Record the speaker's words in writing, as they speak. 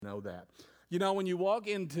know that. You know, when you walk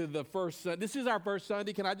into the first Sunday, this is our first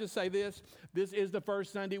Sunday. Can I just say this? This is the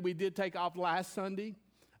first Sunday. We did take off last Sunday.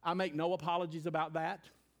 I make no apologies about that.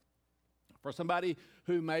 For somebody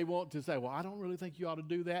who may want to say, well, I don't really think you ought to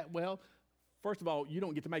do that. Well, first of all, you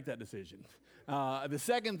don't get to make that decision. The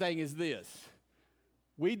second thing is this.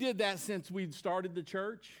 We did that since we started the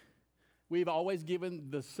church. We've always given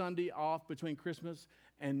the Sunday off between Christmas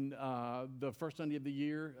and the first Sunday of the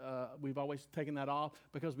year. We've always taken that off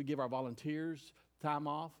because we give our volunteers time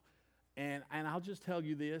off. And I'll just tell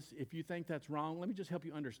you this. If you think that's wrong, let me just help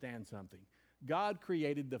you understand something. God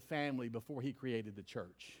created the family before he created the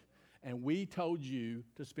church. And we told you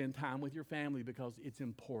to spend time with your family because it's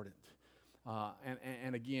important.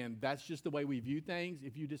 And again, that's just the way we view things.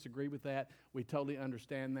 If you disagree with that, we totally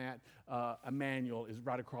understand that. Emmanuel is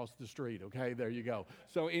right across the street, okay? There you go.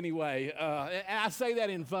 So anyway, and I say that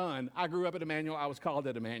in fun. I grew up at Emmanuel. I was called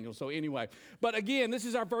at Emmanuel. So anyway. But again, this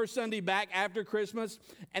is our first Sunday back after Christmas.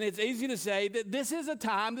 And it's easy to say that this is a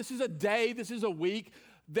time, this is a day, this is a week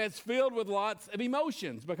that's filled with lots of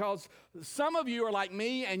emotions because some of you are like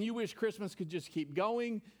me and you wish Christmas could just keep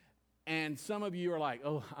going. And some of you are like,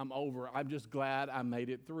 oh, I'm over. I'm just glad I made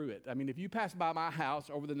it through it. I mean, if you pass by my house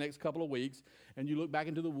over the next couple of weeks and you look back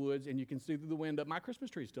into the woods and you can see through the window, my Christmas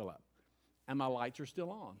tree's still up and my lights are still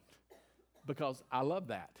on because I love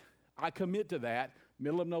that. I commit to that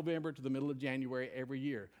middle of November to the middle of January every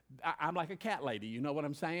year. I'm like a cat lady. You know what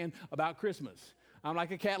I'm saying about Christmas? I'm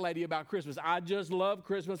like a cat lady about Christmas. I just love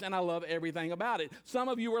Christmas, and I love everything about it. Some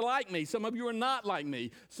of you are like me. Some of you are not like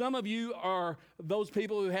me. Some of you are those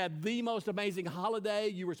people who had the most amazing holiday.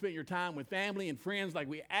 You were spending your time with family and friends like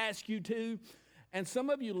we asked you to. And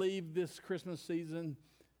some of you leave this Christmas season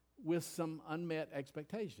with some unmet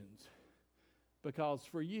expectations because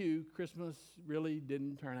for you, Christmas really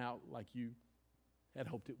didn't turn out like you had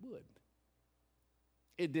hoped it would.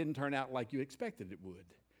 It didn't turn out like you expected it would.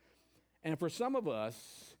 And for some of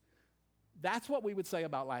us, that's what we would say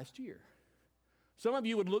about last year. Some of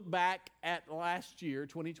you would look back at last year,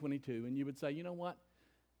 2022, and you would say, you know what?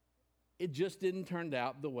 It just didn't turn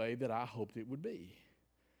out the way that I hoped it would be.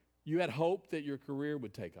 You had hoped that your career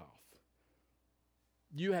would take off.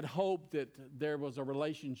 You had hoped that there was a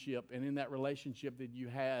relationship, and in that relationship that you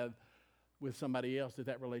have with somebody else,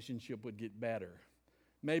 that relationship would get better.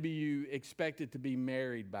 Maybe you expected to be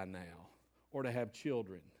married by now or to have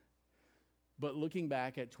children. But looking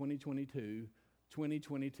back at 2022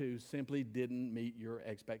 simply didn't meet your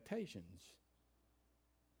expectations.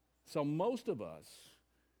 So most of us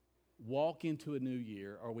walk into a new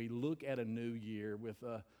year or we look at a new year with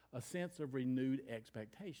a sense of renewed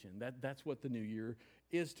expectation. That's what the new year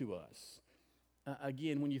is to us.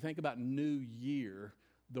 Again, when you think about new year,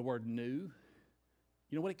 the word new,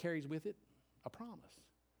 you know what it carries with it? A promise.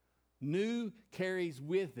 New carries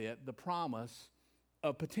with it the promise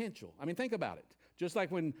of potential. I mean, think about it. Just like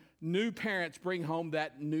when new parents bring home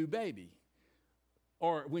that new baby,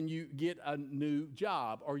 or when you get a new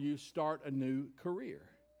job, or you start a new career.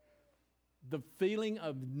 The feeling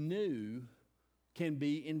of new can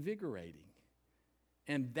be invigorating.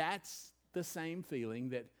 And that's the same feeling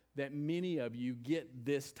that many of you get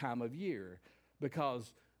this time of year,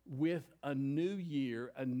 because with a new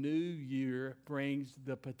year brings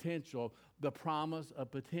the potential, the promise of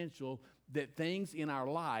potential that things in our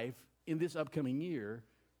life in this upcoming year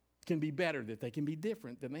can be better, that they can be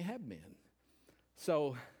different than they have been.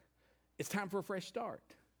 So it's time for a fresh start.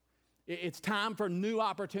 It's time for new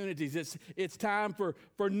opportunities. It's time for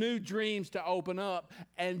new dreams to open up,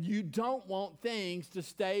 and you don't want things to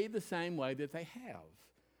stay the same way that they have.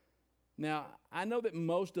 Now, I know that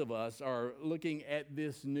most of us are looking at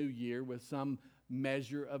this new year with some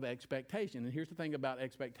measure of expectation. And here's the thing about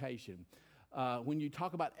expectation. When you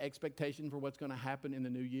talk about expectation for what's going to happen in the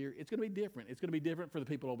new year, it's going to be different. It's going to be different for the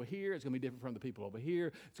people over here. It's going to be different from the people over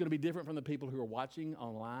here. It's going to be different from the people who are watching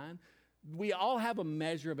online. We all have a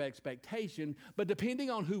measure of expectation, but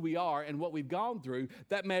depending on who we are and what we've gone through,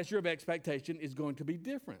 that measure of expectation is going to be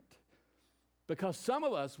different. Because some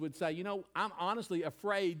of us would say, you know, I'm honestly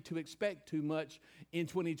afraid to expect too much in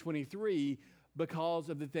 2023 because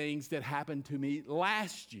of the things that happened to me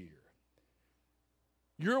last year.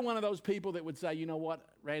 You're one of those people that would say, you know what,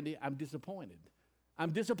 Randy, I'm disappointed.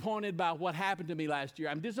 I'm disappointed by what happened to me last year.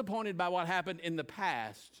 I'm disappointed by what happened in the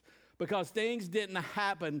past because things didn't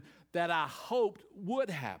happen that I hoped would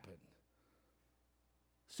happen.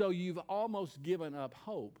 So you've almost given up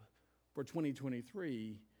hope for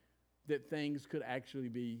 2023 that things could actually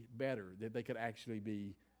be better, that they could actually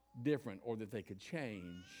be different, or that they could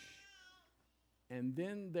change. And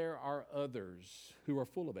then there are others who are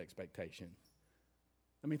full of expectation.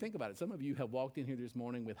 I mean, think about it. Some of you have walked in here this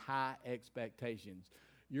morning with high expectations.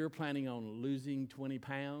 You're planning on losing 20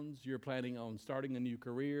 pounds. You're planning on starting a new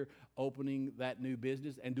career, opening that new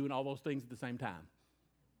business, and doing all those things at the same time.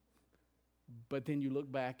 But then you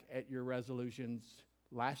look back at your resolutions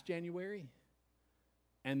last January,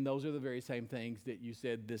 and those are the very same things that you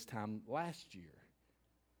said this time last year.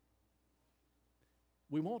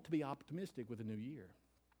 We want to be optimistic with a new year.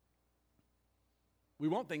 We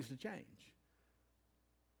want things to change.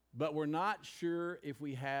 But we're not sure if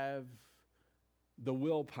we have the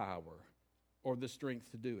willpower or the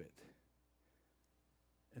strength to do it.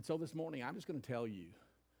 And so this morning, I'm just going to tell you,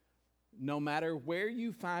 no matter where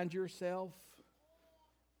you find yourself,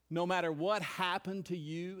 no matter what happened to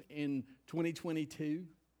you in 2022,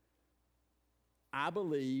 I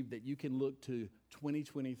believe that you can look to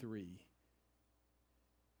 2023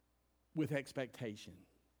 with expectation.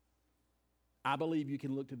 I believe you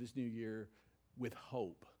can look to this new year with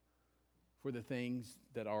hope for the things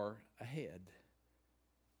that are ahead.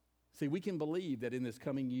 See, we can believe that in this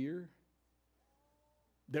coming year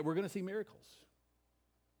that we're going to see miracles.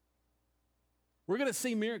 We're going to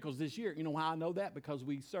see miracles this year. You know why I know that? Because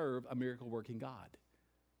we serve a miracle-working God.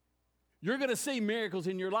 You're going to see miracles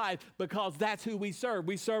in your life because that's who we serve.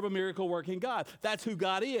 We serve a miracle-working God. That's who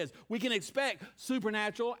God is. We can expect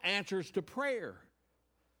supernatural answers to prayer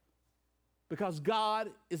because God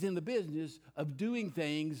is in the business of doing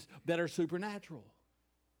things that are supernatural.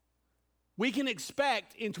 We can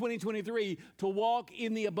expect in 2023 to walk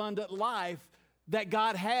in the abundant life that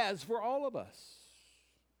God has for all of us.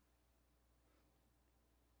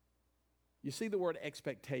 You see, the word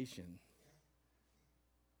expectation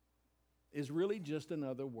is really just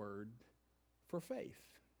another word for faith.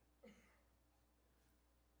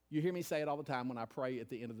 You hear me say it all the time when I pray at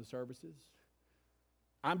the end of the services.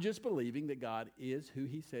 I'm just believing that God is who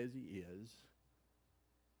he says he is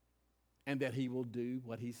and that he will do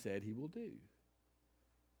what he said he will do.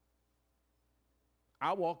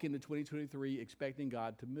 I walk into 2023 expecting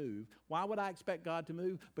God to move. Why would I expect God to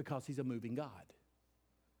move? Because he's a moving God.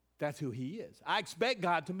 That's who he is. I expect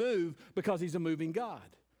God to move because he's a moving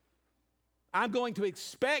God. I'm going to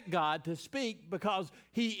expect God to speak because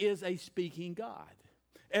he is a speaking God.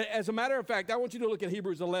 As a matter of fact, I want you to look at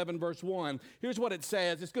Hebrews 11, verse 1. Here's what it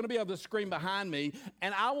says. It's going to be on the screen behind me,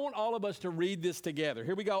 and I want all of us to read this together.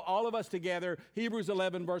 Here we go, all of us together. Hebrews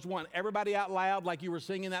 11, verse 1. Everybody out loud like you were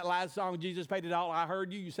singing that last song, Jesus Paid It All. I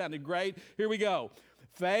heard you. You sounded great. Here we go.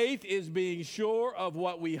 Faith is being sure of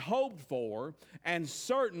what we hoped for and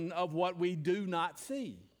certain of what we do not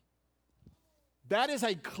see. That is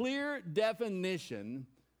a clear definition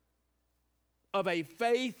of a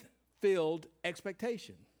faith-filled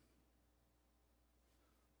expectation.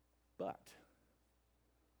 But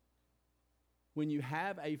when you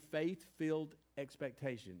have a faith-filled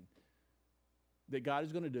expectation that God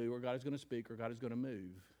is going to do or God is going to speak or God is going to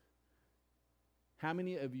move, how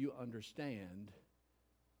many of you understand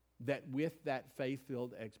that with that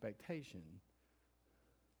faith-filled expectation,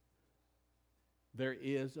 there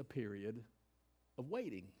is a period of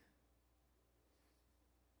waiting?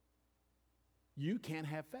 You can't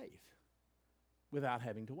have faith without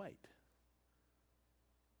having to wait.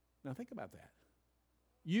 Now think about that.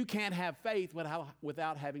 You can't have faith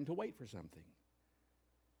without having to wait for something.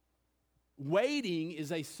 Waiting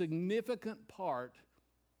is a significant part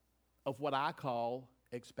of what I call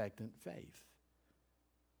expectant faith.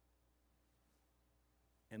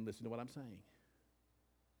 And listen to what I'm saying.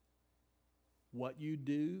 What you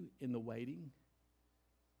do in the waiting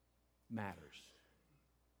matters.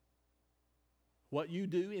 What you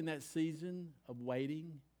do in that season of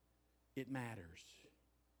waiting, it matters.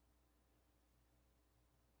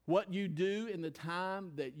 What you do in the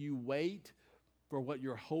time that you wait for what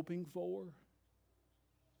you're hoping for,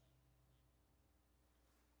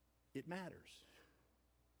 it matters.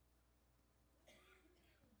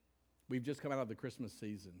 We've just come out of the Christmas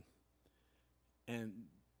season, and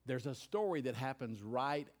there's a story that happens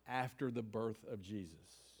right after the birth of Jesus.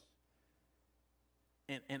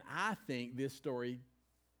 And I think this story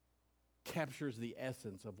captures the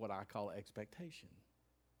essence of what I call expectation.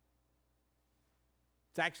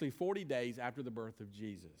 It's actually 40 days after the birth of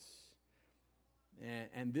Jesus.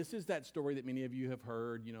 And this is that story that many of you have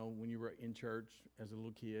heard, you know, when you were in church as a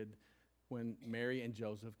little kid, when Mary and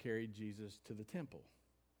Joseph carried Jesus to the temple.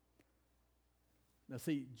 Now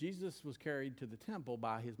see, Jesus was carried to the temple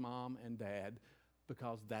by his mom and dad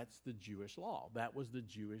because that's the Jewish law. That was the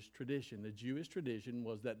Jewish tradition. The Jewish tradition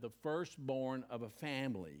was that the firstborn of a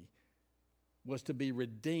family was to be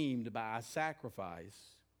redeemed by a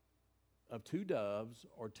sacrifice of 2 doves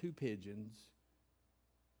or 2 pigeons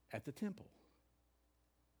at the temple.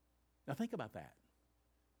 Now think about that.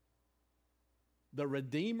 The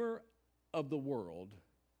Redeemer of the world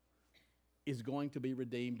is going to be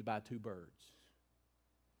redeemed by two birds.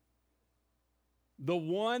 The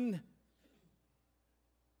one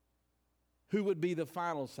who would be the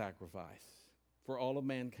final sacrifice for all of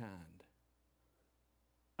mankind.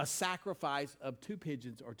 A sacrifice of two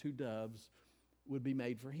pigeons or two doves would be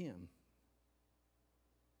made for him.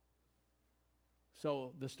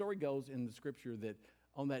 So the story goes in the scripture that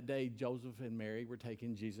on that day, Joseph and Mary were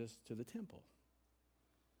taking Jesus to the temple.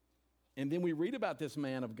 And then we read about this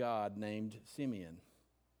man of God named Simeon,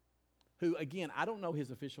 who, again, I don't know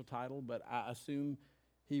his official title, but I assume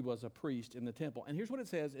he was a priest in the temple. And here's what it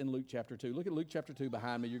says in Luke chapter 2. Look at Luke chapter 2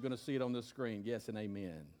 behind me. You're going to see it on the screen. Yes and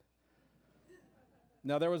amen.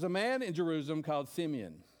 Now there was a man in Jerusalem called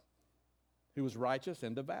Simeon who was righteous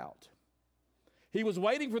and devout. He was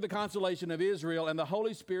waiting for the consolation of Israel, and the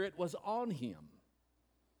Holy Spirit was on him.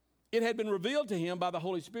 It had been revealed to him by the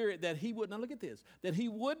Holy Spirit that he would, now look at this, that he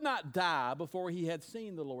would not die before he had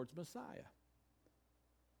seen the Lord's Messiah.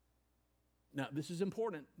 Now, this is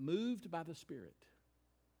important. Moved by the Spirit,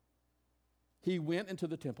 he went into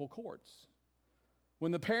the temple courts.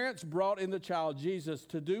 When the parents brought in the child Jesus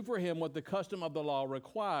to do for him what the custom of the law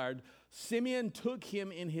required, Simeon took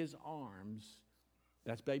him in his arms,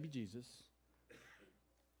 that's baby Jesus,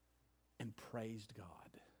 and praised God.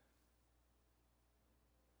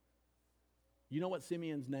 You know what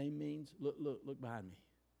Simeon's name means? Look behind me.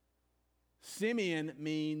 Simeon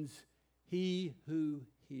means he who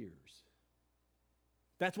hears.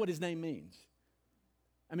 That's what his name means.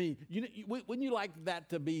 I mean, wouldn't you like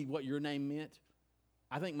that to be what your name meant?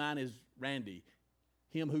 I think mine is Randy,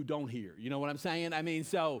 him who don't hear. You know what I'm saying? I mean,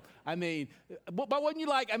 but wouldn't you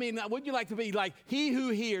like to be like he who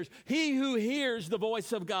hears the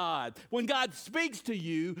voice of God. When God speaks to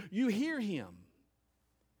you, you hear him.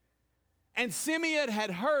 And Simeon had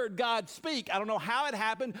heard God speak. I don't know how it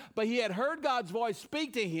happened, but he had heard God's voice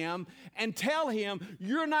speak to him and tell him,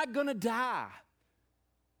 you're not going to die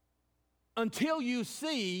until you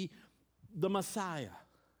see the Messiah.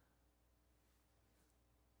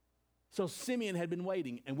 So Simeon had been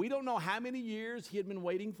waiting, and we don't know how many years he had been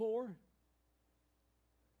waiting for.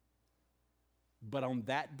 But on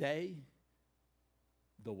that day,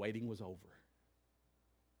 the waiting was over.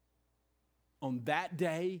 On that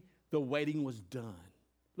day, the waiting was done.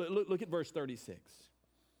 Look at verse 36.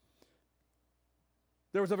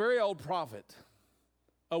 There was a very old prophet,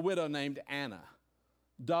 a widow named Anna,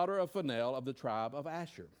 daughter of Phanuel of the tribe of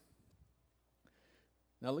Asher.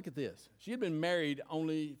 Now look at this. She had been married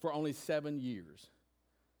for only 7 years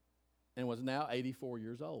and was now 84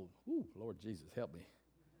 years old. Ooh, Lord Jesus, help me.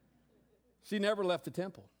 She never left the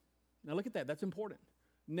temple. Now look at that. That's important.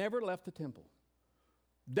 Never left the temple.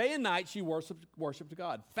 Day and night she worshiped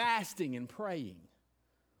God, fasting and praying.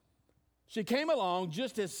 She came along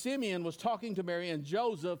just as Simeon was talking to Mary and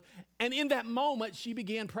Joseph, and in that moment she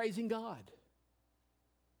began praising God.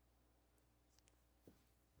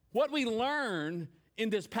 What we learn in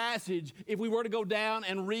this passage, if we were to go down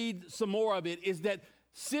and read some more of it, is that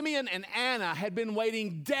Simeon and Anna had been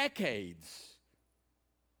waiting decades.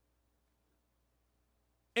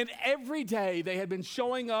 And every day they had been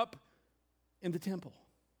showing up in the temple.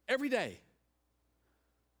 Every day.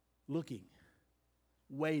 Looking,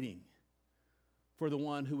 waiting for the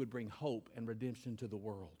one who would bring hope and redemption to the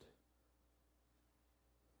world.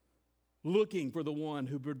 Looking for the one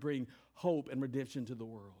who would bring hope and redemption to the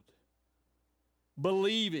world.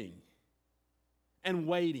 Believing and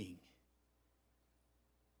waiting.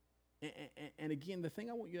 And again, the thing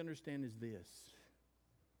I want you to understand is this.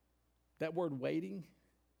 That word waiting,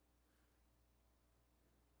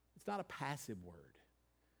 it's not a passive word.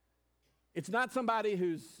 It's not somebody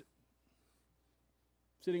who's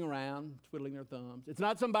sitting around twiddling their thumbs. It's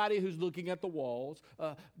not somebody who's looking at the walls.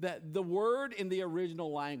 That the word in the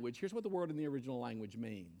original language, here's what the word in the original language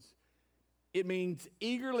means. It means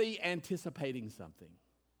eagerly anticipating something.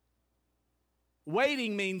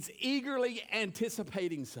 Waiting means eagerly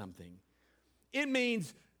anticipating something. It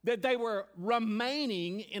means that they were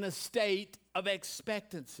remaining in a state of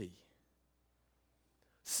expectancy.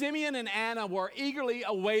 Simeon and Anna were eagerly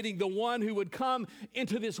awaiting the one who would come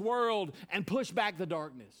into this world and push back the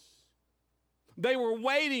darkness. They were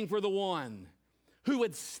waiting for the one who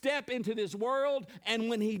would step into this world, and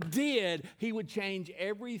when he did, he would change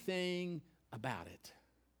everything about it.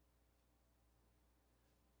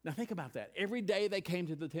 Now think about that. Every day they came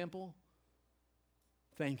to the temple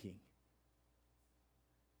thinking,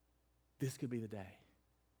 this could be the day.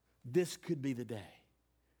 This could be the day.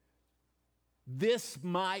 This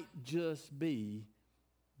might just be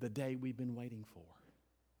the day we've been waiting for.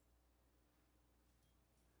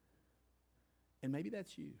 And maybe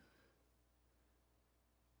that's you.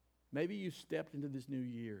 Maybe you stepped into this new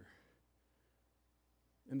year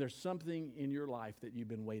and there's something in your life that you've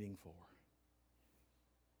been waiting for.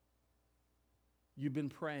 You've been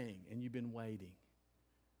praying and you've been waiting.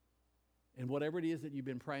 And whatever it is that you've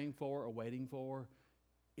been praying for or waiting for,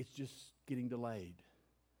 it's just getting delayed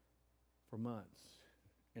for months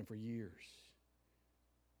and for years.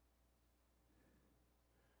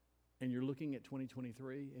 And you're looking at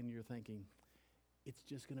 2023 and you're thinking, it's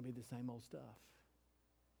just going to be the same old stuff.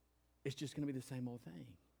 It's just going to be the same old thing.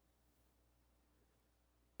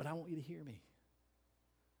 But I want you to hear me.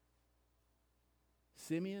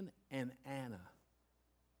 Simeon and Anna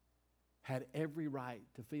had every right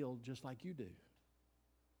to feel just like you do.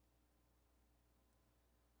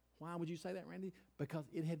 Why would you say that, Randy? Because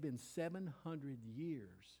it had been 700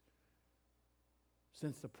 years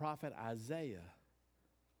since the prophet Isaiah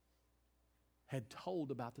had told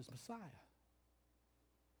about this Messiah.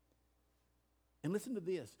 And listen to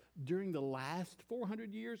this. During the last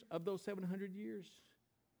 400 years of those 700 years,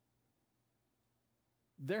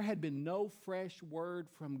 there had been no fresh word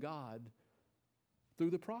from God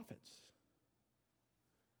through the prophets.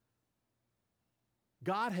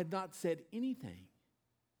 God had not said anything.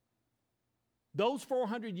 Those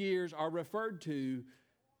 400 years are referred to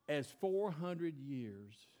as 400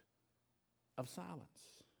 years of silence.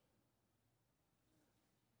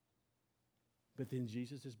 But then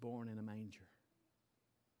Jesus is born in a manger.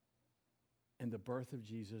 And the birth of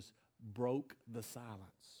Jesus broke the silence.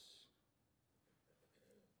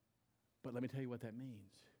 But let me tell you what that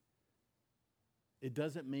means. It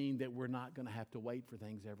doesn't mean that we're not going to have to wait for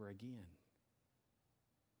things ever again.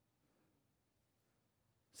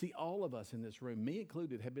 See, all of us in this room, me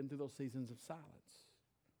included, have been through those seasons of silence.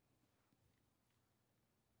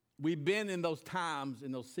 We've been in those times,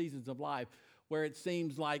 in those seasons of life, where it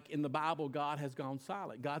seems like in the Bible, God has gone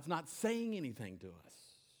silent. God's not saying anything to us.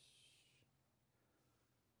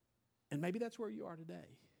 And maybe that's where you are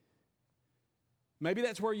today. Maybe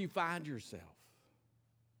that's where you find yourself.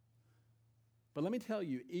 But let me tell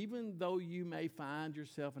you, even though you may find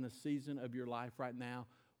yourself in a season of your life right now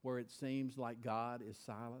where it seems like God is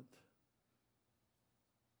silent,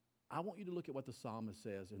 I want you to look at what the psalmist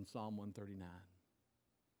says in Psalm 139.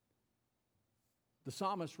 The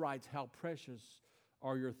psalmist writes, "How precious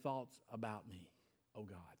are your thoughts about me, O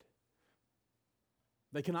God.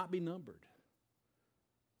 They cannot be numbered.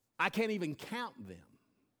 I can't even count them.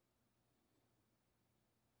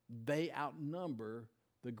 They outnumber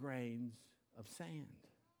the grains of sand."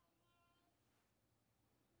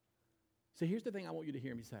 So here's the thing I want you to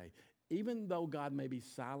hear me say. Even though God may be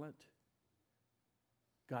silent,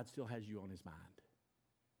 God still has you on his mind.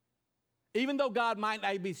 Even though God might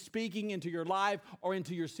not be speaking into your life or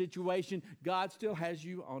into your situation, God still has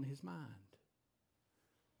you on his mind.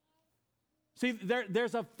 See,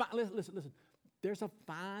 there's a listen. There's a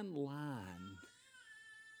fine line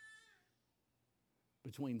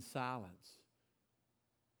between silence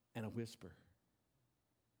and a whisper.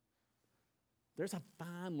 There's a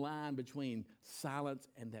fine line between silence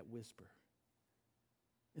and that whisper.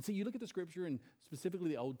 And see, you look at the scripture, and specifically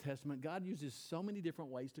the Old Testament, God uses so many different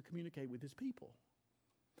ways to communicate with his people.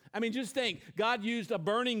 I mean, just think, God used a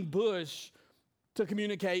burning bush to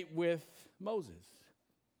communicate with Moses.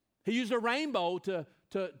 He used a rainbow to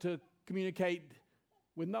communicate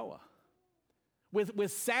with Noah.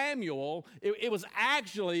 With Samuel, it was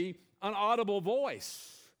actually an audible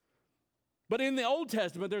voice. But in the Old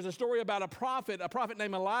Testament, there's a story about a prophet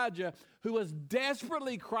named Elijah, who was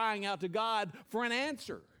desperately crying out to God for an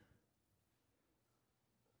answer.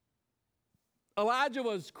 Elijah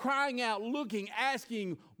was crying out, looking,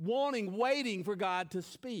 asking, wanting, waiting for God to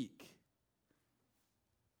speak.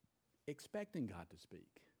 Expecting God to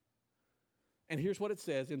speak. And here's what it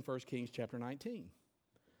says in 1 Kings chapter 19.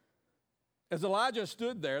 As Elijah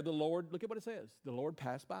stood there, the Lord, look at what it says, the Lord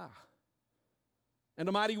passed by. And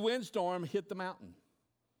a mighty windstorm hit the mountain.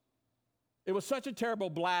 It was such a terrible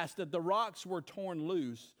blast that the rocks were torn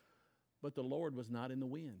loose, but the Lord was not in the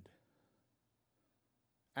wind.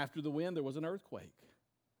 After the wind, there was an earthquake,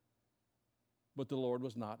 but the Lord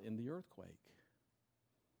was not in the earthquake.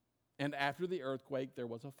 And after the earthquake, there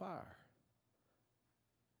was a fire,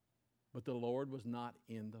 but the Lord was not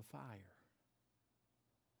in the fire.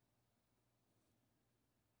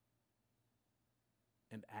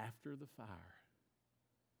 And after the fire,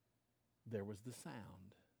 there was the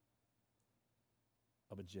sound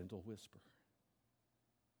of a gentle whisper.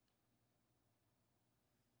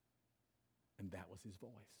 And that was his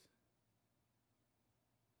voice.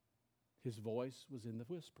 His voice was in the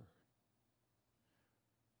whisper.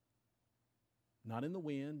 Not in the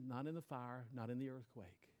wind, not in the fire, not in the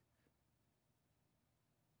earthquake.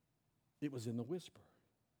 It was in the whisper.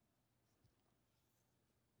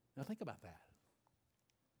 Now think about that.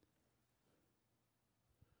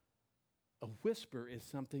 A whisper is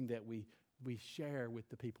something that we share with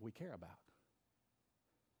the people we care about.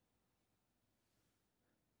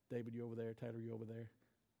 David, you over there? Taylor, you over there?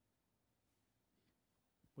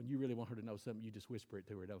 When you really want her to know something, you just whisper it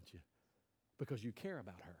to her, don't you? Because you care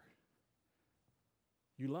about her.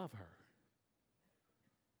 You love her.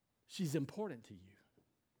 She's important to you.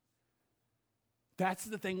 That's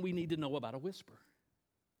the thing we need to know about a whisper.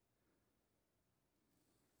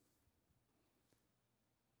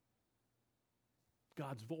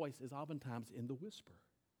 God's voice is oftentimes in the whisper.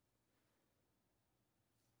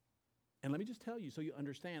 And let me just tell you so you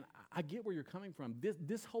understand, I get where you're coming from.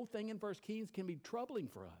 This whole thing in 1 Kings can be troubling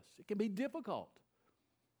for us. It can be difficult.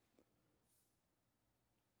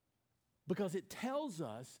 Because it tells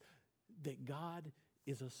us that God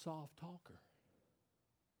is a soft talker.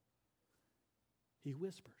 He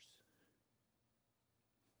whispers.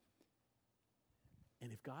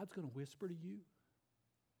 And if God's going to whisper to you,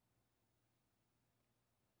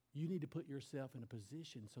 you need to put yourself in a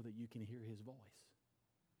position so that you can hear his voice.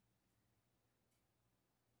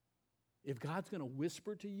 If God's going to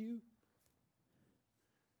whisper to you,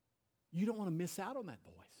 you don't want to miss out on that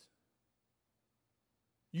voice.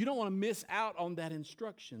 You don't want to miss out on that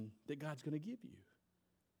instruction that God's going to give you.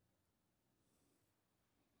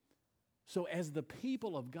 So as the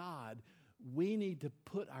people of God, we need to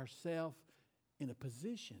put ourselves in a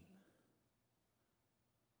position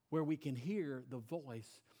where we can hear the voice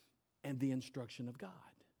and the instruction of God.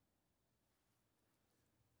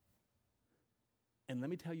 And let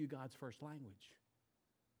me tell you God's first language.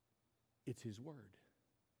 It's his word.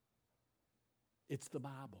 It's the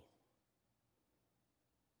Bible.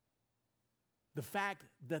 The fact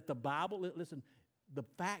that the Bible, listen, the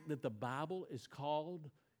fact that the Bible is called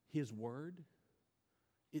his word,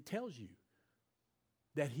 it tells you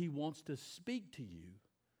that he wants to speak to you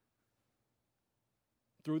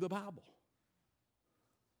through the Bible.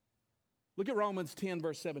 Look at Romans 10,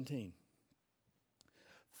 verse 17.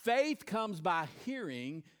 Faith comes by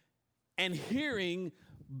hearing, and hearing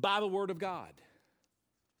by the word of God.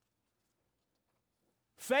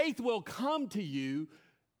 Faith will come to you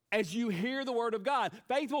as you hear the word of God.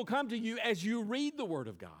 Faith will come to you as you read the word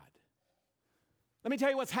of God. Let me tell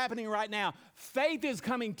you what's happening right now. Faith is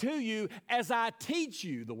coming to you as I teach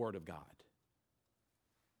you the word of God.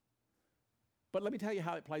 But let me tell you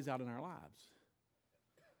how it plays out in our lives.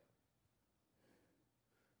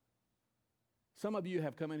 Some of you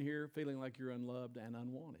have come in here feeling like you're unloved and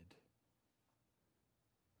unwanted.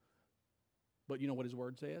 But you know what his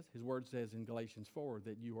word says? His word says in Galatians 4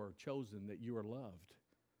 that you are chosen, that you are loved,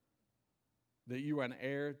 that you are an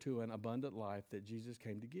heir to an abundant life that Jesus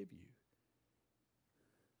came to give you.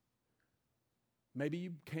 Maybe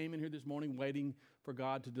you came in here this morning waiting for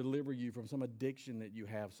God to deliver you from some addiction that you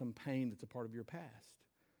have, some pain that's a part of your past.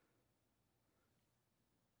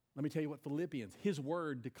 Let me tell you what Philippians, his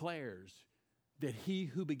word declares that he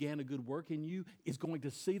who began a good work in you is going to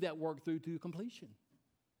see that work through to completion.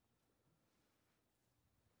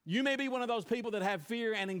 You may be one of those people that have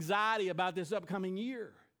fear and anxiety about this upcoming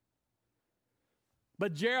year.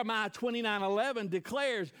 But Jeremiah 29:11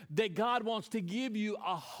 declares that God wants to give you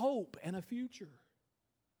a hope and a future.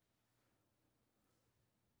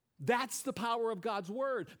 That's the power of God's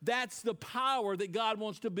word. That's the power that God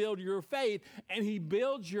wants to build your faith, and he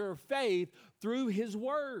builds your faith through his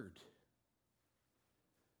word.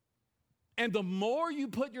 And the more you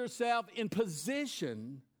put yourself in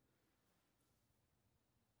position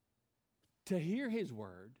to hear his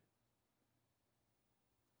word,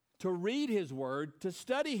 to read his word, to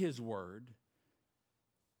study his word,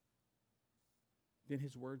 then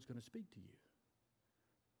his word's going to speak to you.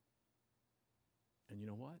 And you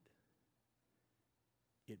know what?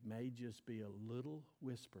 It may just be a little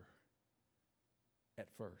whisper at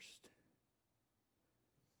first.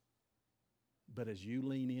 But as you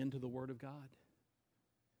lean into the word of God,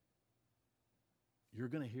 you're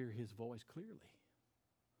going to hear his voice clearly.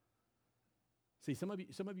 See, some of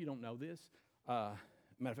you don't know this. Matter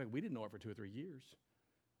of fact, we didn't know it for 2 or 3 years.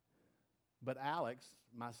 But Alex,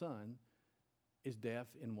 my son, is deaf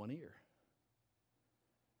in one ear.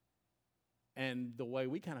 And the way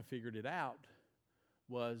we kind of figured it out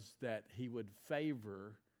was that he would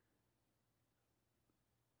favor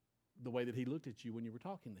the way that he looked at you when you were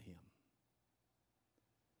talking to him.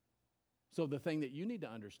 So the thing that you need to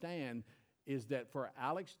understand is that for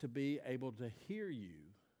Alex to be able to hear you,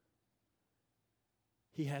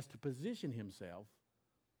 he has to position himself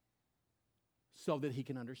so that he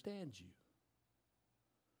can understand you.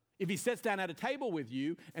 If he sits down at a table with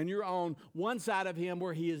you and you're on one side of him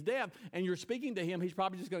where he is deaf and you're speaking to him, he's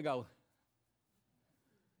probably just going to go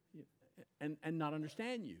and not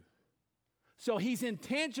understand you. So he's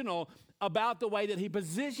intentional about the way that he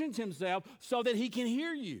positions himself so that he can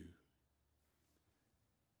hear you.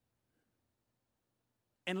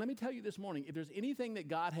 And let me tell you this morning, if there's anything that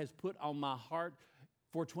God has put on my heart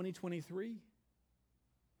for 2023,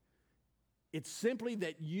 it's simply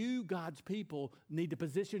that you, God's people, need to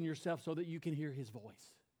position yourself so that you can hear his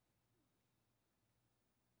voice.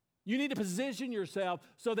 You need to position yourself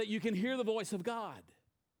so that you can hear the voice of God.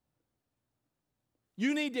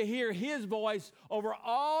 You need to hear his voice over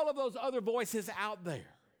all of those other voices out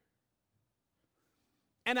there.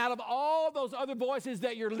 And out of all those other voices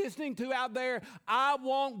that you're listening to out there, I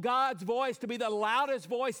want God's voice to be the loudest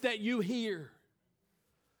voice that you hear.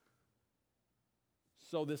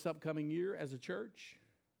 So this upcoming year as a church,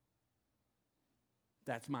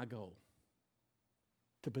 that's my goal,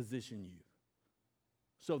 to position you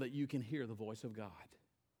so that you can hear the voice of God.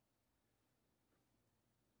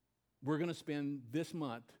 We're going to spend this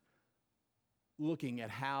month looking at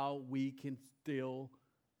how we can still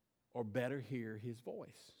or better hear his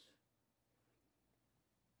voice.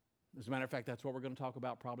 As a matter of fact, that's what we're going to talk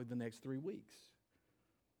about probably the next 3 weeks.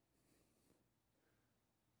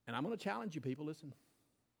 And I'm going to challenge you people, listen.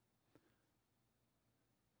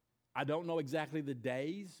 I don't know exactly the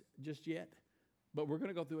days just yet, but we're going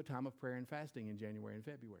to go through a time of prayer and fasting in January and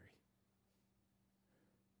February.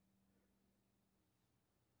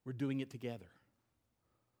 We're doing it together.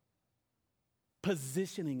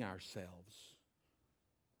 Positioning ourselves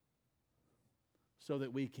so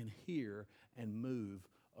that we can hear and move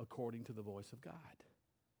according to the voice of God.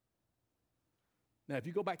 Now, if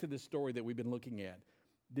you go back to this story that we've been looking at,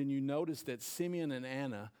 then you notice that Simeon and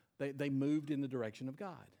Anna, they moved in the direction of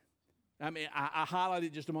God. I mean, I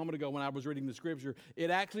highlighted just a moment ago when I was reading the scripture.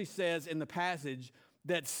 It actually says in the passage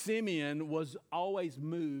that Simeon was always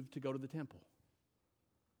moved to go to the temple.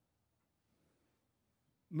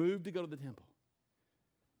 Moved to go to the temple.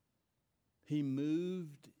 He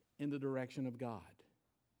moved in the direction of God.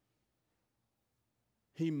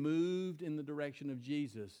 He moved in the direction of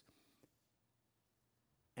Jesus.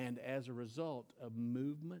 And as a result of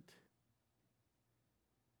movement,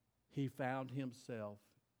 he found himself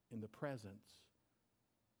in the presence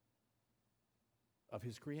of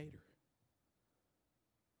his Creator.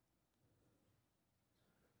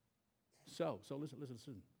 So listen.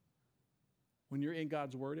 When you're in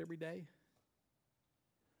God's Word every day,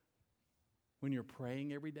 when you're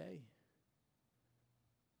praying every day,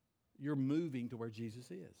 you're moving to where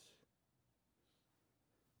Jesus is.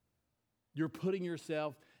 You're putting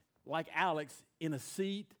yourself, like Alex, in a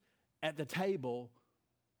seat at the table,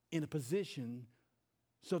 in a position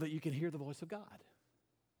so that you can hear the voice of God.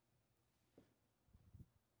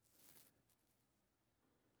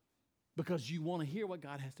 Because you want to hear what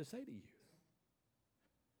God has to say to you.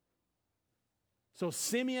 So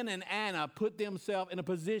Simeon and Anna put themselves in a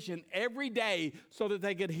position every day so that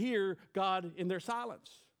they could hear God in their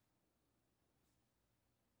silence.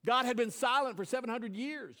 God had been silent for 700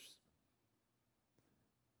 years.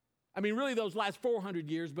 I mean, really those last 400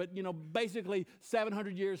 years, but, basically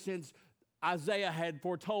 700 years since Isaiah had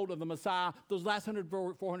foretold of the Messiah. Those last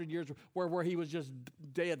 400 years were where he was just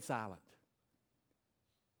dead silent.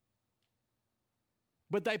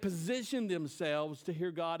 But they positioned themselves to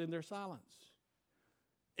hear God in their silence.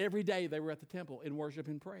 Every day they were at the temple in worship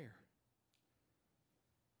and prayer.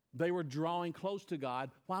 They were drawing close to God.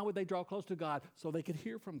 Why would they draw close to God? So they could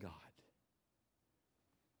hear from God.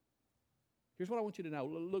 Here's what I want you to know.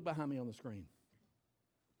 Look behind me on the screen.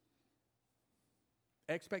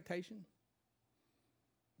 Expectation.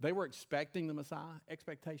 They were expecting the Messiah.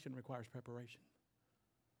 Expectation requires preparation.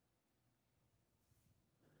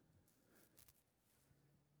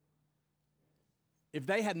 If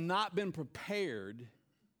they had not been prepared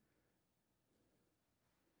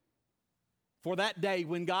for that day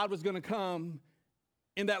when God was going to come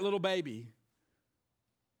in that little baby,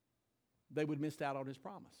 they would have missed out on his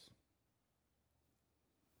promise.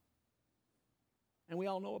 And we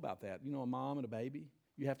all know about that. A mom and a baby,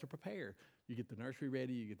 you have to prepare. You get the nursery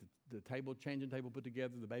ready, you get the table, changing table put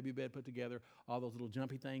together, the baby bed put together, all those little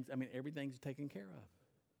jumpy things. I mean, everything's taken care of.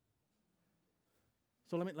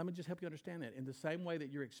 So let me just help you understand that. In the same way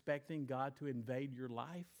that you're expecting God to invade your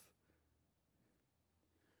life,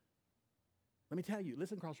 let me tell you,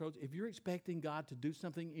 listen, Crossroads, if you're expecting God to do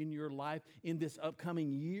something in your life in this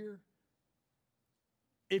upcoming year,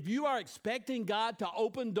 if you are expecting God to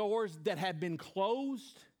open doors that have been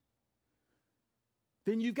closed,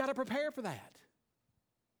 then you've got to prepare for that.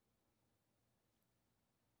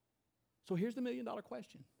 So here's the $1,000,000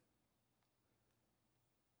 question.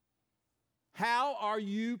 How are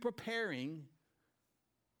you preparing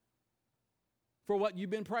for what you've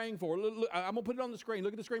been praying for? Look, I'm going to put it on the screen.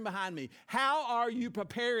 Look at the screen behind me. How are you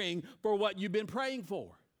preparing for what you've been praying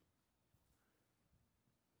for?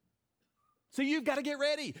 So you've got to get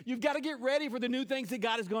ready. You've got to get ready for the new things that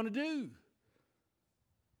God is going to do.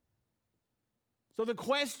 So the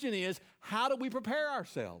question is, how do we prepare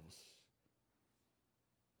ourselves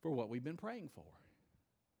for what we've been praying for?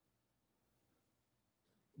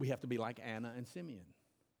 We have to be like Anna and Simeon.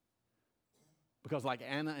 Because like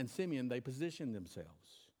Anna and Simeon, they positioned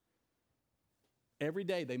themselves. Every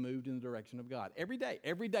day they moved in the direction of God. Every day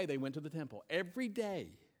they went to the temple. Every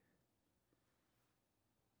day.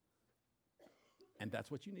 And that's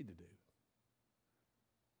what you need to do.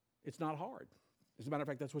 It's not hard. As a matter of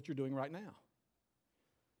fact, that's what you're doing right now.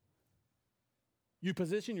 You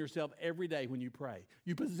position yourself every day when you pray.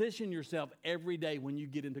 You position yourself every day when you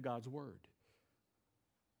get into God's Word.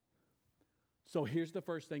 So here's the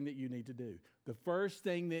first thing that you need to do. The first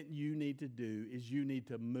thing that you need to do is you need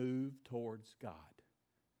to move towards God.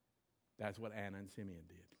 That's what Anna and Simeon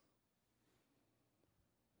did.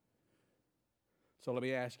 So let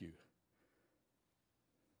me ask you.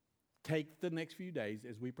 Take the next few days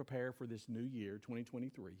as we prepare for this new year,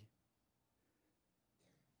 2023.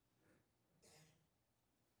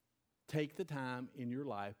 Take the time in your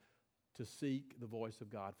life to seek the voice of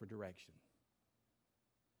God for direction.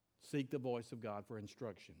 Seek the voice of God for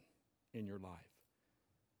instruction in your life.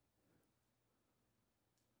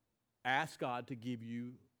 Ask God to give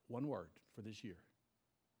you one word for this year.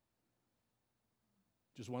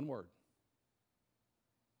 Just one word.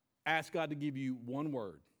 Ask God to give you one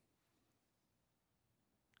word.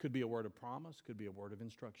 Could be a word of promise, could be a word of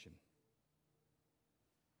instruction.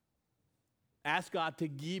 Ask God to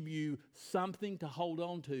give you something to hold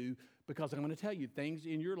on to, because I'm going to tell you, things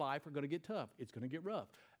in your life are going to get tough. It's going to get rough.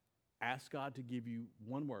 Ask God to give you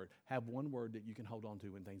one word. Have one word that you can hold on to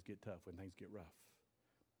when things get tough, when things get rough.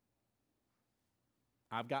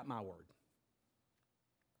 I've got my word.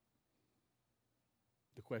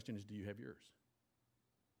 The question is, do you have yours?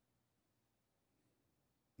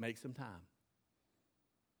 Make some time.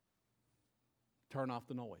 Turn off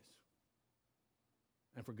the noise.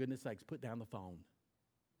 And for goodness sakes, put down the phone.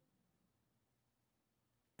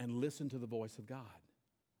 And listen to the voice of God.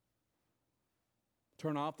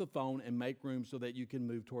 Turn off the phone and make room so that you can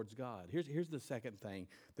move towards God. Here's the second thing,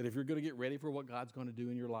 that if you're going to get ready for what God's going to do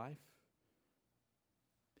in your life,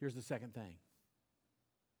 here's the second thing.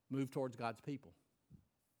 Move towards God's people.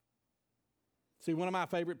 See, one of my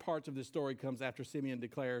favorite parts of this story comes after Simeon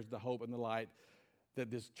declares the hope and the light that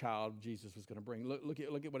this child, Jesus, was going to bring. Look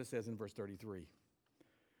at what it says in verse 33.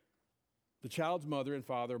 The child's mother and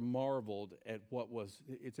father marveled at what was,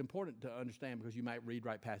 it's important to understand because you might read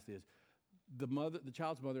right past this. The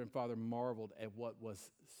child's mother and father marveled at what was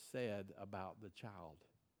said about the child.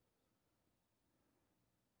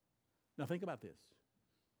 Now think about this.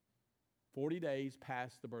 40 days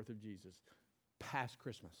past the birth of Jesus, past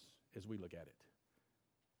Christmas as we look at it.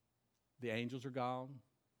 The angels are gone.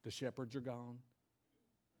 The shepherds are gone.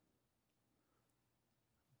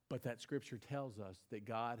 But that scripture tells us that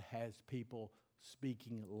God has people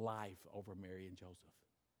speaking life over Mary and Joseph.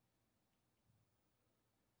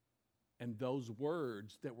 And those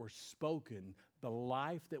words that were spoken, the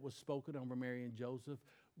life that was spoken over Mary and Joseph,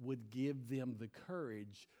 would give them the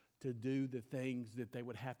courage to do the things that they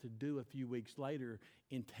would have to do a few weeks later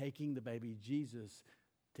in taking the baby Jesus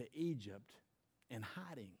to Egypt and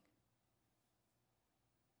hiding.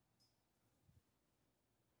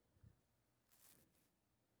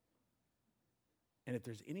 And if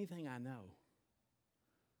there's anything I know,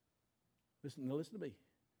 listen to me.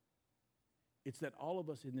 It's that all of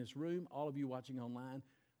us in this room, all of you watching online,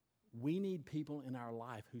 we need people in our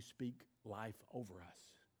life who speak life over us.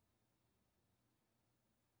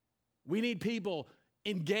 We need people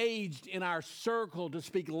engaged in our circle to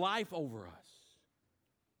speak life over us.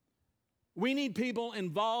 We need people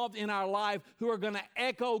involved in our life who are going to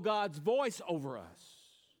echo God's voice over us,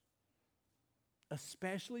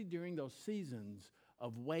 especially during those seasons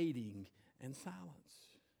of waiting and silence.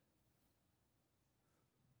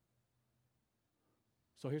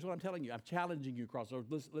 So here's what I'm telling you. I'm challenging you, Crossroads.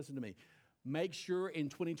 Listen to me. Make sure in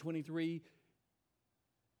 2023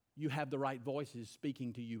 you have the right voices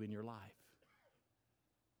speaking to you in your life.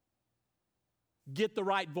 Get the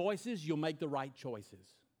right voices, you'll make the right choices.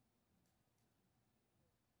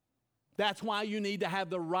 That's why you need to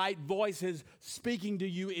have the right voices speaking to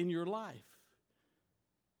you in your life.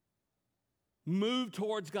 Move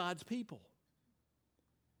towards God's people.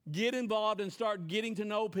 Get involved and start getting to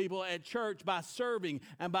know people at church by serving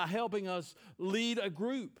and by helping us lead a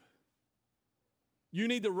group. You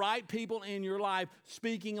need the right people in your life,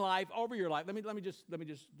 speaking life over your life. Let me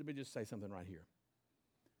just say something right here.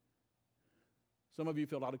 Some of you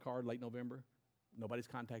filled out a card late November. Nobody's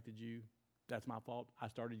contacted you. That's my fault. I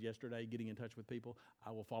started yesterday getting in touch with people.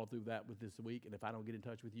 I will follow through that with this week. And if I don't get in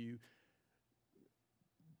touch with you,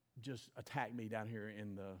 just attack me down here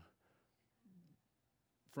in the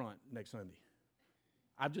front next Sunday.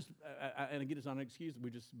 And again, it's not an excuse.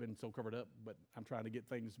 We've just been so covered up, but I'm trying to get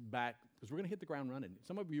things back because we're going to hit the ground running.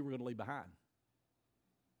 Some of you we're going to leave behind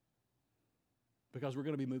because we're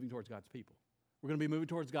going to be moving towards God's people. We're going to be moving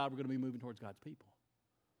towards God. We're going to be moving towards God's people.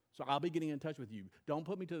 So I'll be getting in touch with you. Don't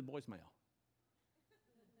put me to the voicemail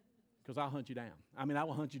because I'll hunt you down. I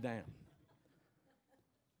will hunt you down.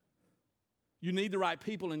 You need the right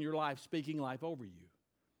people in your life speaking life over you.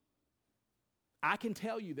 I can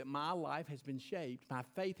tell you that my life has been shaped, my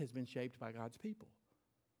faith has been shaped by God's people.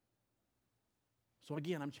 So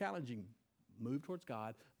again, I'm challenging, move towards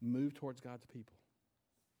God, move towards God's people.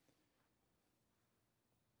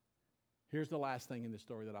 Here's the last thing in this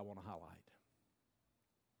story that I want to highlight.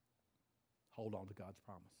 Hold on to God's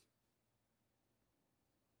promise.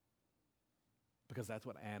 Because that's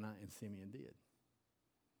what Anna and Simeon did.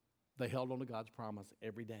 They held on to God's promise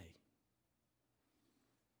every day.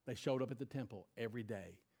 They showed up at the temple every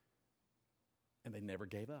day, and they never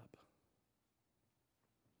gave up.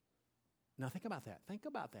 Now think about that. Think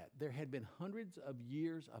about that. There had been hundreds of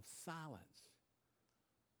years of silence,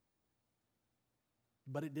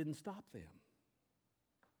 but it didn't stop them.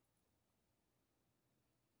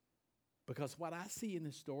 Because what I see in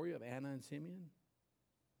this story of Anna and Simeon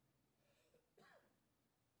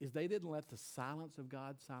is they didn't let the silence of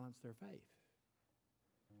God silence their faith.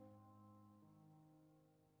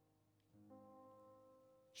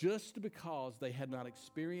 Just because they had not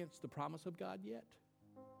experienced the promise of God yet,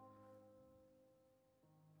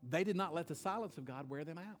 they did not let the silence of God wear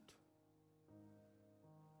them out.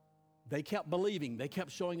 They kept believing. They kept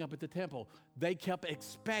showing up at the temple. They kept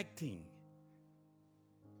expecting.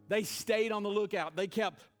 They stayed on the lookout. They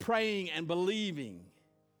kept praying and believing.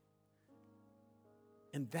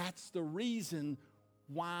 And that's the reason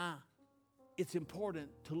why it's important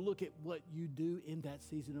to look at what you do in that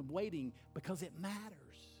season of waiting, because it matters.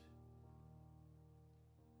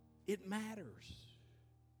 It matters.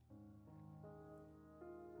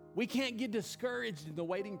 We can't get discouraged in the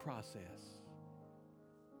waiting process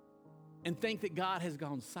and think that God has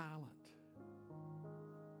gone silent.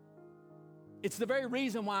 It's the very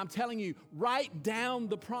reason why I'm telling you, write down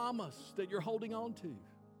the promise that you're holding on to.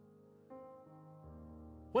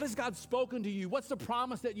 What has God spoken to you? What's the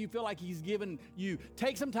promise that you feel like He's given you?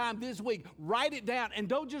 Take some time this week, write it down, and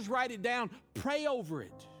don't just write it down, pray over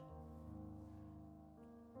it.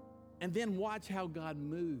 And then watch how God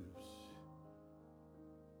moves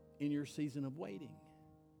in your season of waiting.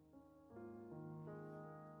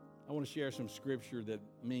 I want to share some scripture that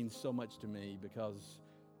means so much to me, because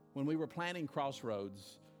when we were planning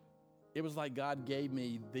Crossroads, it was like God gave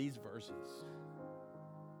me these verses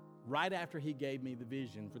right after He gave me the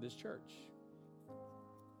vision for this church.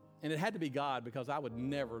 And it had to be God, because I would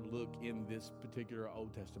never look in this particular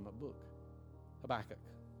Old Testament book. Habakkuk.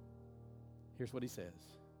 Here's what he says.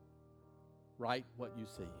 Write what you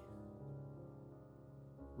see.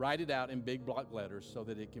 Write it out in big block letters so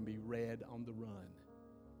that it can be read on the run.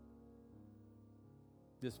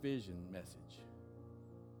 This vision message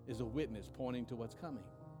is a witness pointing to what's coming.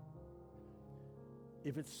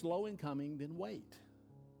 If it's slow in coming, then wait.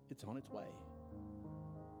 It's on its way.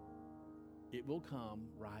 It will come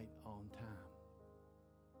right on time.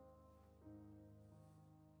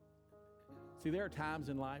 See, there are times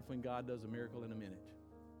in life when God does a miracle in a minute.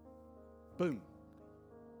 Boom.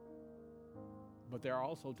 But there are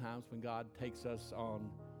also times when God takes us on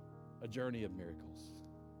a journey of miracles.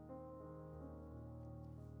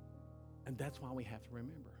 And that's why we have to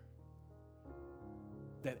remember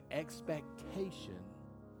that expectation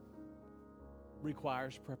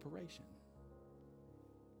requires preparation.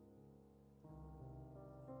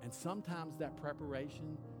 And sometimes that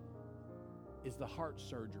preparation is the heart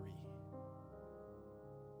surgery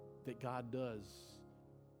that God does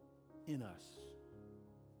in us.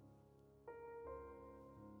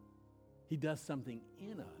 He does something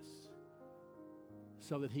in us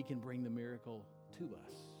so that He can bring the miracle to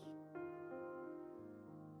us.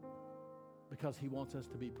 Because He wants us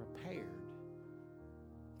to be prepared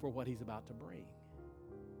for what He's about to bring.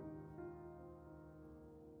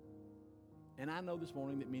 And I know this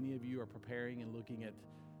morning that many of you are preparing and looking at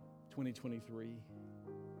 2023.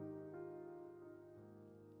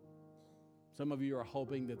 Some of you are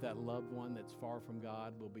hoping that that loved one that's far from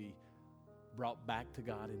God will be brought back to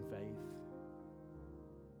God in faith.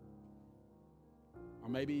 Or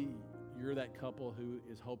maybe you're that couple who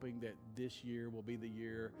is hoping that this year will be the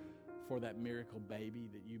year for that miracle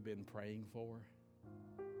baby that you've been praying for.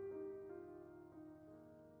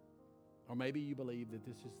 Or maybe you believe that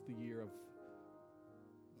this is the year of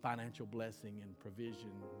financial blessing and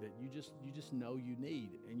provision that you just know you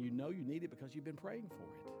need, and you know you need it because you've been praying for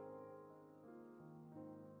it.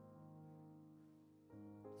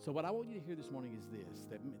 So what I want you to hear this morning is this,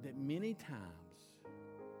 that many times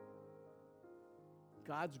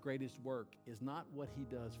God's greatest work is not what he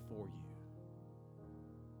does for you,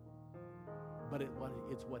 but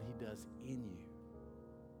it's what he does in you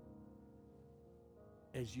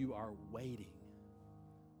as you are waiting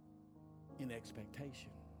in expectation.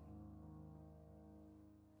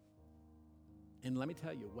 And let me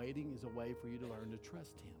tell you, waiting is a way for you to learn to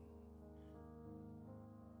trust him.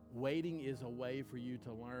 Waiting is a way for you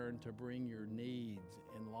to learn to bring your needs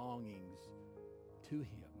and longings to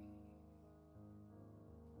him.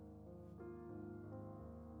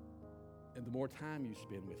 And the more time you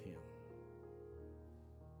spend with him,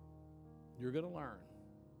 you're going to learn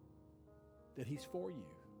that he's for you.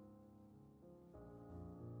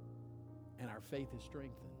 And our faith is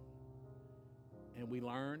strengthened. And we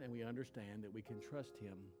learn and we understand that we can trust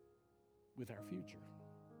him with our future.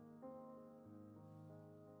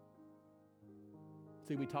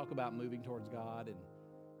 See, we talk about moving towards God and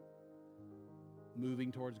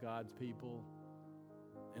moving towards God's people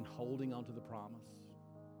and holding on to the promise.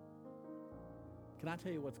 Can I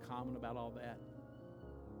tell you what's common about all that?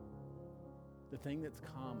 The thing that's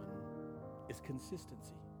common is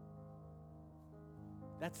consistency.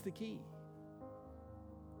 That's the key.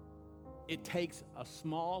 It takes a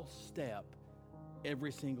small step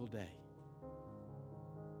every single day.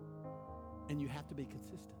 And you have to be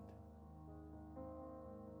consistent.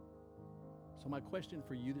 So my question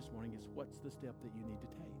for you this morning is, what's the step that you need to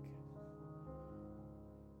take?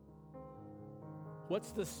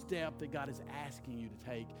 What's the step that God is asking you to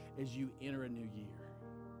take as you enter a new year?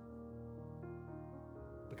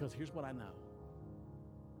 Because here's what I know.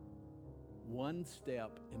 One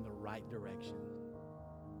step in the right direction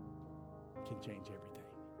can change everything.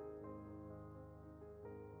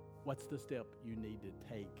 What's the step you need to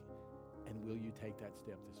take, and will you take that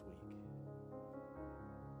step this week?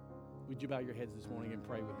 Would you bow your heads this morning and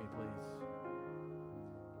pray with me, please?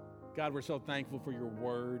 God, we're so thankful for your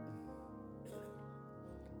word,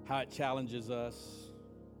 how it challenges us.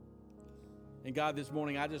 And God, this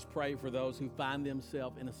morning, I just pray for those who find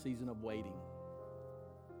themselves in a season of waiting.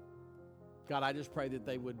 God, I just pray that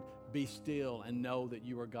they would be still and know that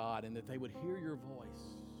you are God, and that they would hear your voice.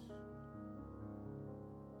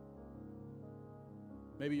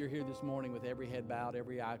 Maybe you're here this morning with every head bowed,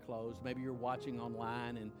 every eye closed. Maybe you're watching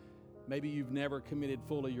online, and maybe you've never committed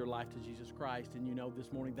fully your life to Jesus Christ, and you know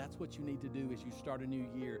this morning that's what you need to do as you start a new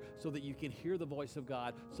year, so that you can hear the voice of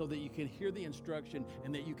God, so that you can hear the instruction,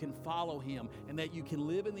 and that you can follow him, and that you can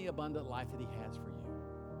live in the abundant life that he has for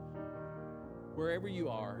you. Wherever you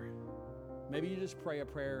are, maybe you just pray a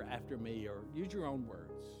prayer after me, or use your own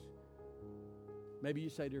words. Maybe you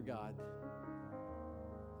say, dear God,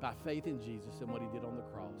 by faith in Jesus and what he did on the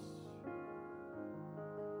cross,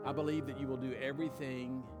 I believe that you will do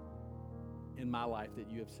everything in my life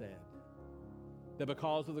that you have said. That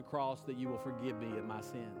because of the cross that you will forgive me of my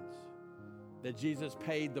sins. That Jesus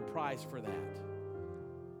paid the price for that.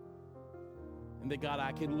 And that God,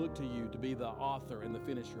 I can look to you to be the author and the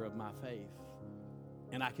finisher of my faith.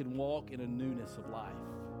 And I can walk in a newness of life.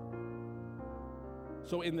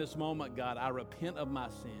 So in this moment, God, I repent of my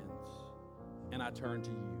sins and I turn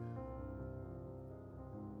to you,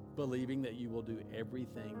 believing that you will do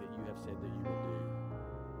everything that you have said that you will do.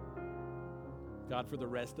 God, for the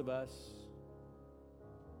rest of us,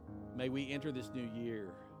 may we enter this new year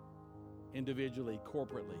individually,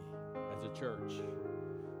 corporately, as a church,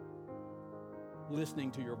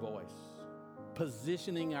 listening to your voice,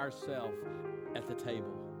 positioning ourselves at the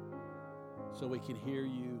table so we can hear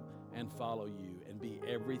you and follow you and be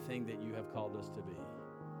everything that you have called us to be.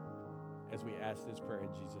 As we ask this prayer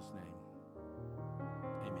in Jesus' name,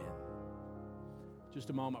 amen. Just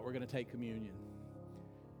a moment, we're going to take communion.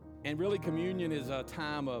 And really, communion is a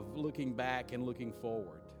time of looking back and looking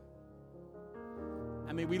forward.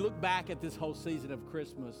 I mean, we look back at this whole season of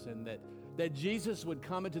Christmas, and that Jesus would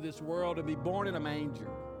come into this world and be born in a manger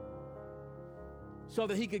so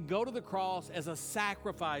that he could go to the cross as a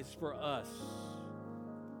sacrifice for us,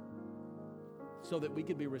 so that we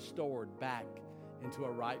could be restored back into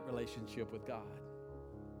a right relationship with God.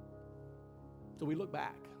 So we look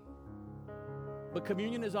back. But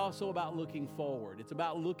communion is also about looking forward. It's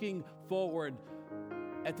about looking forward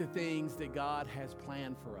at the things that God has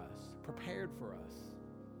planned for us, prepared for us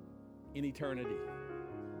in eternity.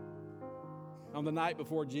 On the night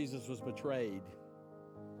before Jesus was betrayed,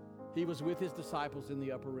 he was with his disciples in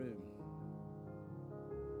the upper room.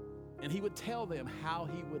 And he would tell them how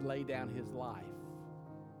he would lay down his life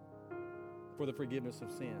for the forgiveness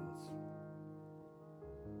of sins.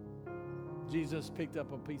 Jesus picked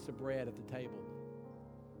up a piece of bread at the table.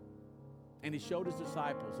 And he showed his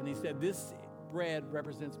disciples, and he said, "This bread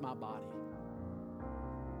represents my body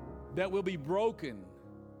that will be broken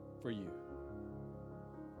for you.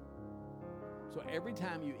 So every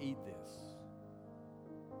time you eat this,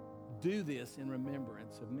 do this in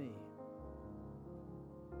remembrance of me."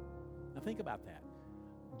 Now think about that.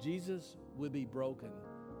 Jesus would be broken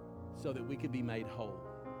so that we could be made whole.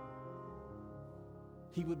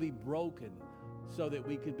 He would be broken so that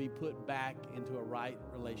we could be put back into a right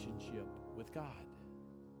relationship with God.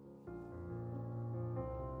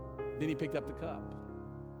 Then he picked up the cup.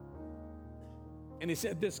 And he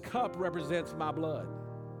said, "This cup represents my blood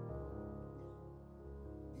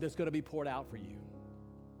that's going to be poured out for you."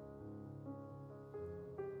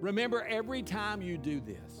 Remember, every time you do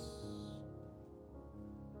this,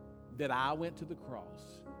 that I went to the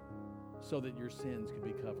cross so that your sins could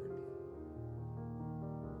be covered.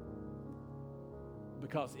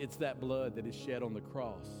 Because it's that blood that is shed on the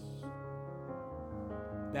cross.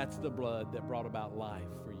 That's the blood that brought about life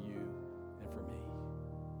for you and for me.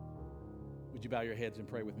 Would you bow your heads and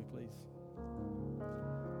pray with me, please?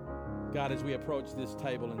 God, as we approach this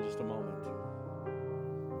table in just a moment,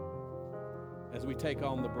 as we take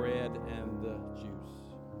on the bread and the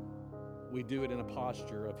juice, we do it in a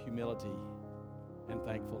posture of humility and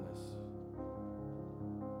thankfulness.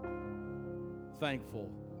 Thankful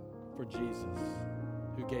for Jesus,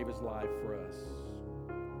 who gave his life for us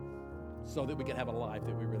so that we could have a life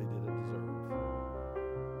that we really didn't deserve.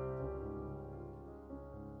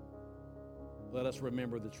 Let us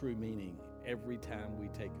remember the true meaning every time we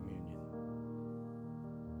take communion,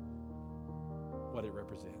 what it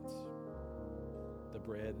represents, the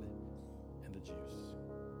bread and the juice.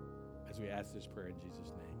 As we ask this prayer in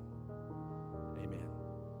Jesus' name, amen.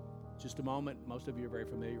 Just a moment. Most of you are very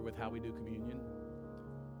familiar with how we do communion.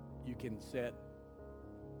 You can sit,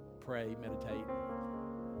 pray, meditate,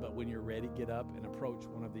 but when you're ready, get up and approach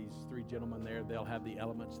one of these three gentlemen there. They'll have the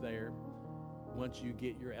elements there. Once you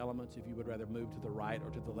get your elements, if you would rather move to the right or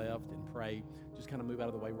to the left and pray, just kind of move out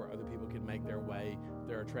of the way where other people can make their way.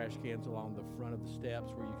 There are trash cans along the front of the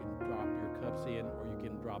steps where you can drop your cups in, or you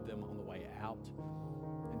can drop them on the way out.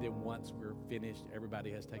 And then once we're finished,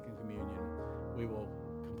 everybody has taken communion, we will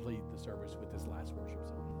complete the service with this last worship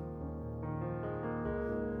song.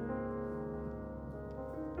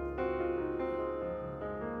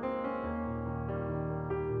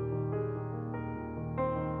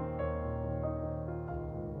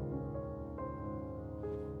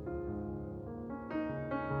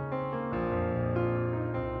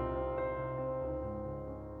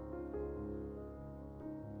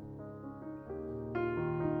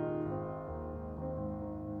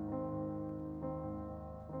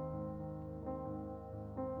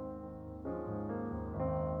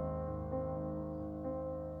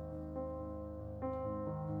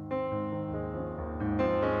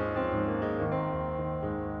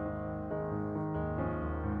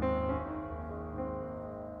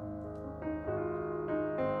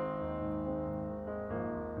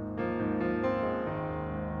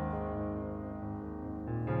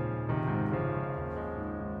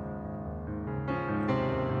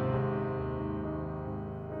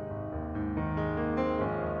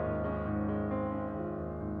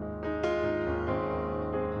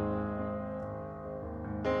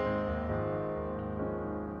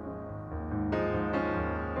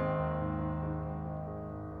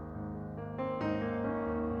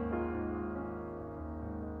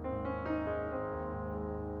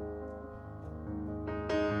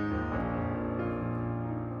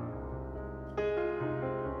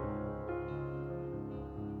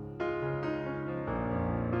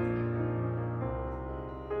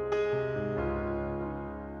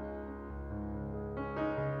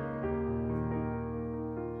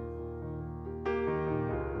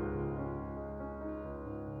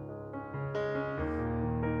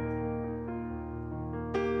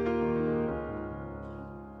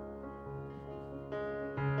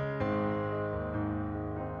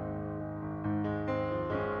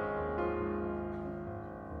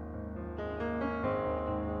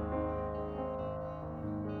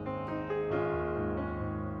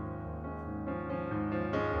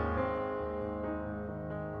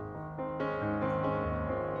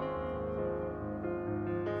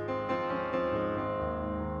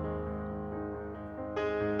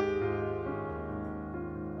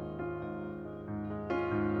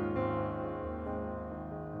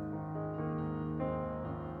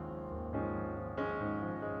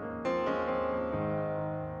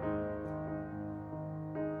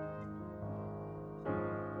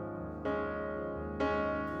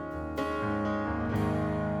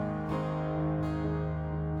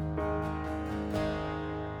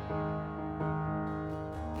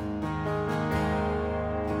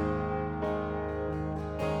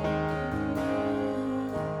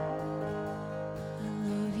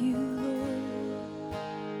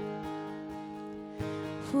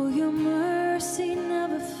 For your mercy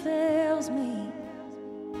never fails me.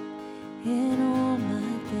 In all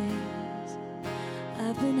my days,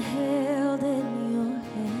 I've been held in your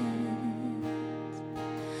hands.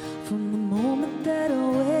 From the moment that I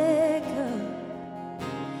wake up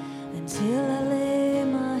until I lay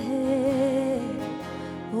my head,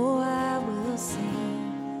 oh, I will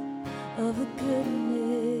sing of the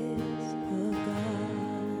goodness of God.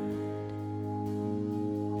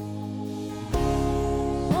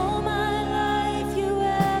 All my life you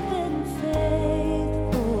have been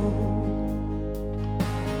faithful.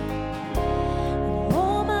 And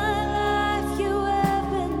all my life you have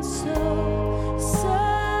been so, so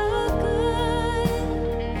good.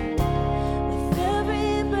 With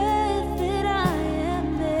every breath that I am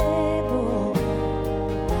able,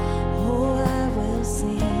 oh, I will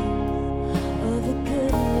sing of the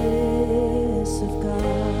goodness of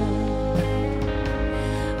God.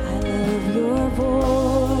 I love your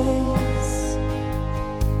voice.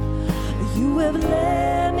 You have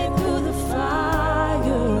led me through the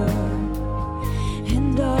fire in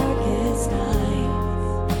darkest night.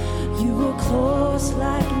 You were close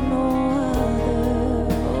like no other.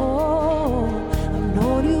 Oh, I've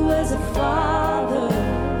known you as a father.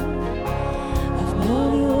 I've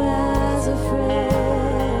known you as a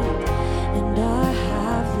friend, and I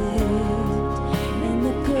have lived in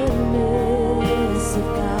the goodness of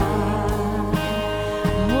God.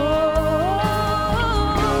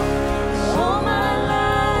 All my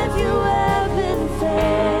life you have been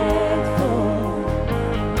faithful.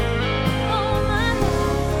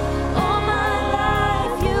 All my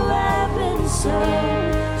life you have been so,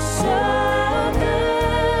 so good.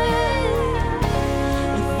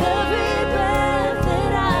 With every breath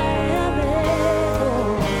that I am able,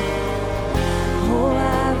 oh,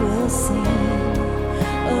 I will sing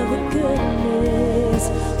of the goodness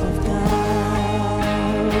of God.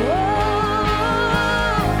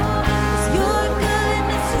 'Cause your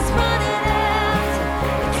goodness is running after,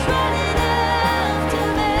 it's running after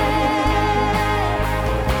me.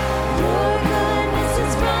 Your goodness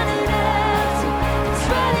is running after, it's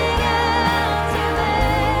running after me.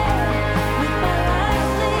 With my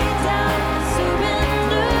life laid down, I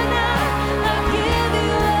surrender now. I give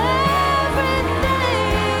you everything.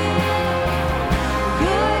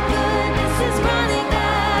 Your goodness is running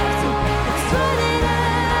after, it's running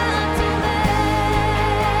after me.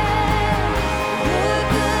 Your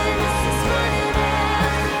goodness is running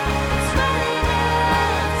after, it's running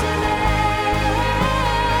after me.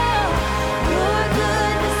 Your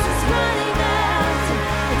goodness is running after,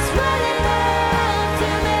 it's running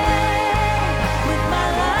after me. With my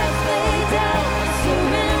life laid down, I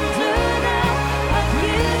surrender now. I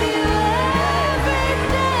give you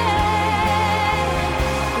everything.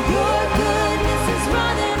 Your goodness is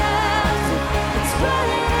running after, it's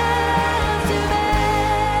running after me.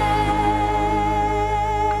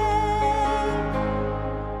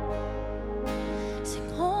 Sing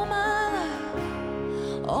all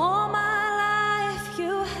my life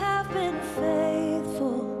you have been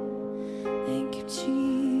faithful. Thank you,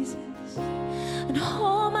 Jesus. And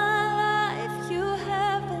all my life you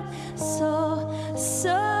have been so,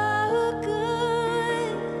 so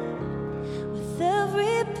good. With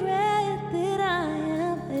every breath that I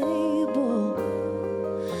am able,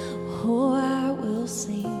 oh, I will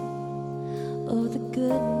sing of the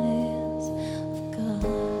goodness of God.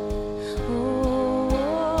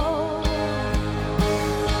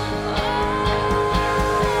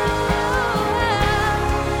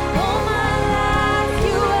 All my life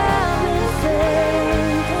you have been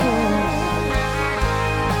faithful.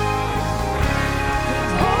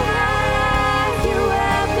 All my life you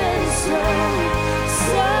have been so,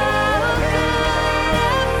 so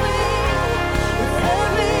good. With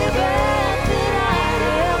every breath that I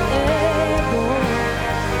am able,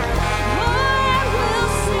 oh, I will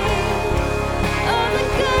sing of the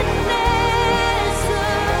goodness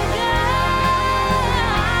of God.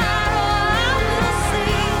 I will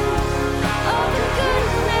sing of the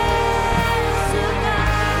goodness of God.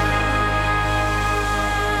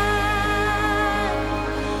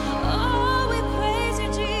 Oh, we praise you,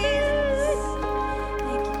 Jesus.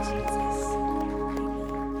 Thank you, Jesus.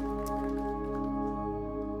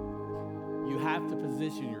 You have to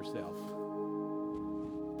position yourself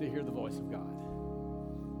to hear the voice of God.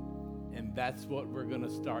 And that's what we're going to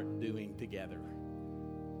start doing together,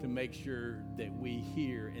 to make sure that we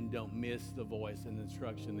hear and don't miss the voice and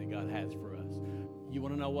instruction that God has for us. You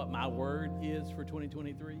want to know what my word is for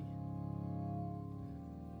 2023?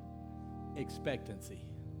 Expectancy.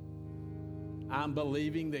 I'm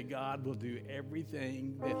believing that God will do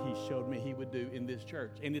everything that he showed me he would do in this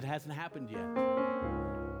church. And it hasn't happened yet.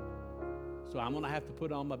 So I'm going to have to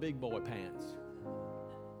put on my big boy pants.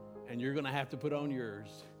 And you're going to have to put on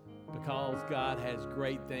yours, because God has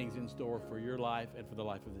great things in store for your life and for the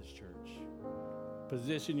life of this church.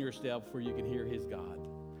 Position yourself where you can hear his God,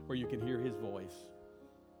 where you can hear his voice.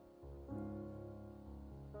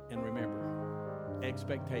 And remember,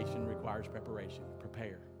 expectation requires preparation.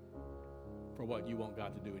 Prepare for what you want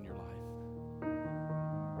God to do in your life.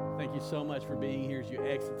 Thank you so much for being here. As you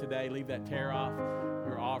exit today, leave that tear off,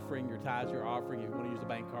 your offering, your tithes, your offering. If you want to use a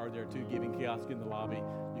bank card, there are 2 giving kiosks in the lobby.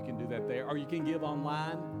 You can do that there. Or you can give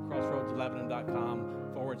online,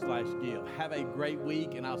 crossroadslebanon.com/give. Have a great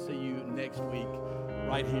week, and I'll see you next week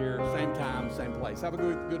right here, same time, same place. Have a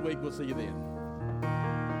good week. We'll see you then.